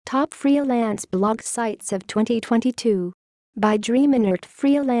Top Freelance Blog Sites of 2022 by Dreaminert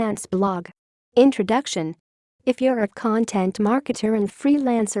Freelance Blog. Introduction. If you're a content marketer and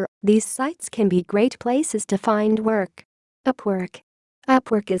freelancer, these sites can be great places to find work. Upwork.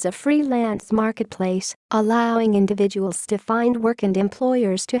 Upwork is a freelance marketplace, allowing individuals to find work and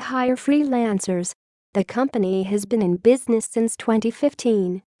employers to hire freelancers. The company has been in business since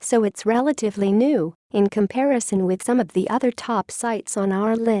 2015, so it's relatively new in comparison with some of the other top sites on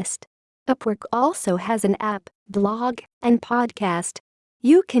our list. Upwork also has an app, blog, and podcast.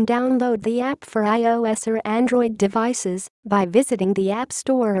 You can download the app for iOS or Android devices by visiting the App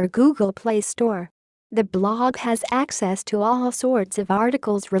Store or Google Play Store. The blog has access to all sorts of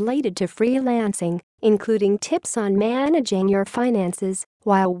articles related to freelancing, including tips on managing your finances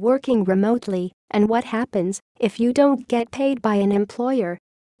while working remotely and what happens if you don't get paid by an employer.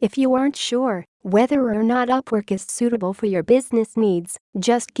 If you aren't sure whether or not Upwork is suitable for your business needs,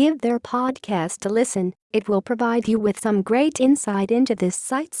 just give their podcast a listen. It will provide you with some great insight into this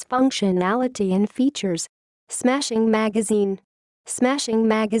site's functionality and features. Smashing Magazine. Smashing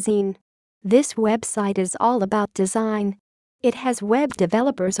Magazine. This website is all about design. It has web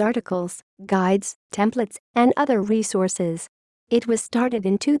developers' articles, guides, templates, and other resources. It was started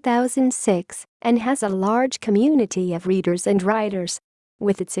in 2006 and has a large community of readers and writers.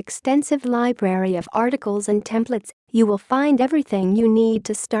 With its extensive library of articles and templates, you will find everything you need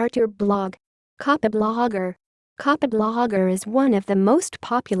to start your blog. Copyblogger. Copyblogger is one of the most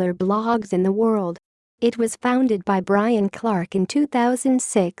popular blogs in the world. It was founded by Brian Clark in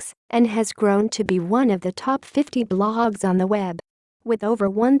 2006 and has grown to be one of the top 50 blogs on the web. With over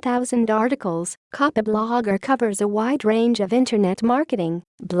 1,000 articles, Copyblogger covers a wide range of internet marketing,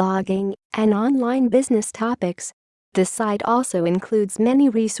 blogging, and online business topics. The site also includes many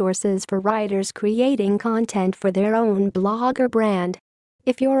resources for writers creating content for their own blog or brand.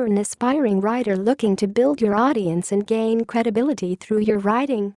 If you're an aspiring writer looking to build your audience and gain credibility through your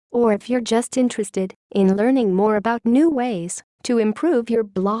writing, or if you're just interested in learning more about new ways to improve your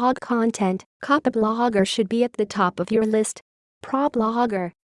blog content, Copyblogger should be at the top of your list.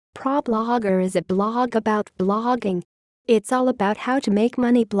 ProBlogger. ProBlogger is a blog about blogging. It's all about how to make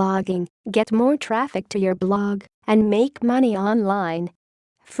money blogging, get more traffic to your blog, and make money online.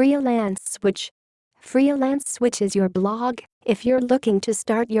 Freelance Switch. Freelance Switch is your blog if you're looking to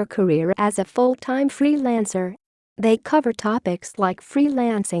start your career as a full-time freelancer. They cover topics like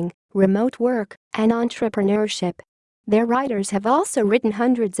freelancing, remote work, and entrepreneurship. Their writers have also written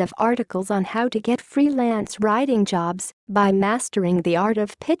hundreds of articles on how to get freelance writing jobs by mastering the art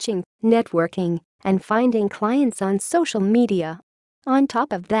of pitching, networking, and finding clients on social media. On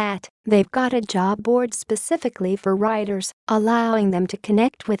top of that, they've got a job board specifically for writers, allowing them to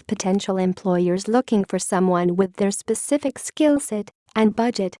connect with potential employers looking for someone with their specific skill set and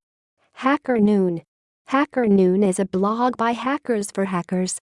budget. Hacker Noon. Hacker Noon is a blog by hackers for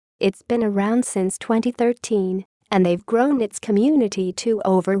hackers. It's been around since 2013, and they've grown its community to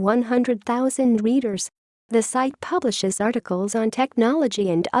over 100,000 readers. The site publishes articles on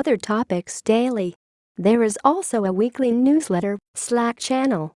technology and other topics daily. There is also a weekly newsletter, Slack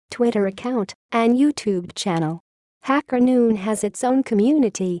channel, Twitter account, and YouTube channel. Hacker Noon has its own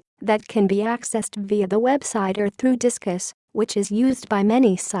community that can be accessed via the website or through Disqus, which is used by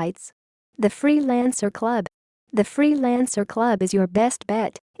many sites. The Freelancer Club. The Freelancer Club is your best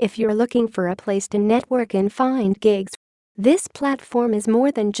bet if you're looking for a place to network and find gigs. This platform is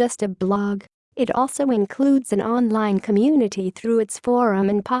more than just a blog. It also includes an online community through its forum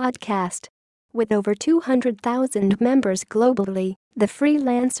and podcast. With over 200,000 members globally, the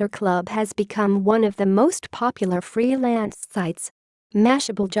Freelancer Club has become one of the most popular freelance sites.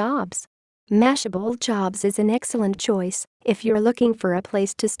 Mashable Jobs. Mashable Jobs is an excellent choice if you're looking for a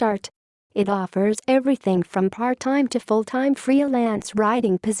place to start. It offers everything from part-time to full-time freelance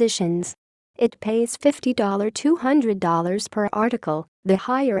writing positions. It pays $50 to $200 per article. The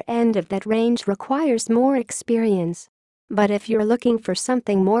higher end of that range requires more experience. But if you're looking for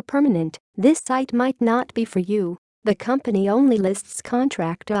something more permanent, this site might not be for you. The company only lists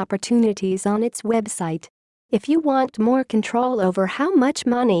contract opportunities on its website. If you want more control over how much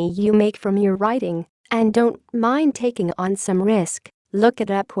money you make from your writing and don't mind taking on some risk, look at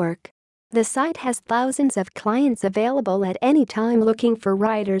Upwork. The site has thousands of clients available at any time looking for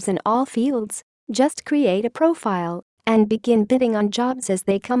writers in all fields. Just create a profile and begin bidding on jobs as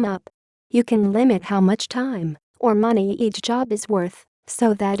they come up. You can limit how much time or money each job is worth,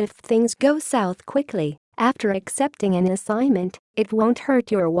 so that if things go south quickly after accepting an assignment, it won't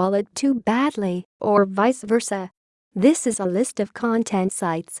hurt your wallet too badly, or vice versa. This is a list of content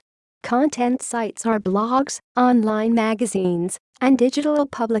sites. Content sites are blogs, online magazines, and digital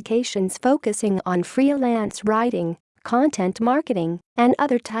publications focusing on freelance writing, content marketing, and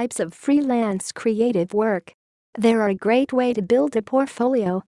other types of freelance creative work. They're a great way to build a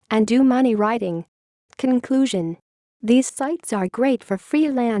portfolio and do money writing. Conclusion: these sites are great for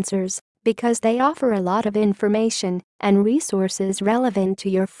freelancers because they offer a lot of information and resources relevant to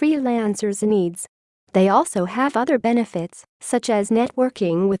your freelancer's needs. They also have other benefits, such as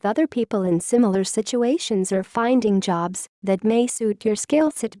networking with other people in similar situations or finding jobs that may suit your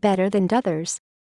skill set better than others.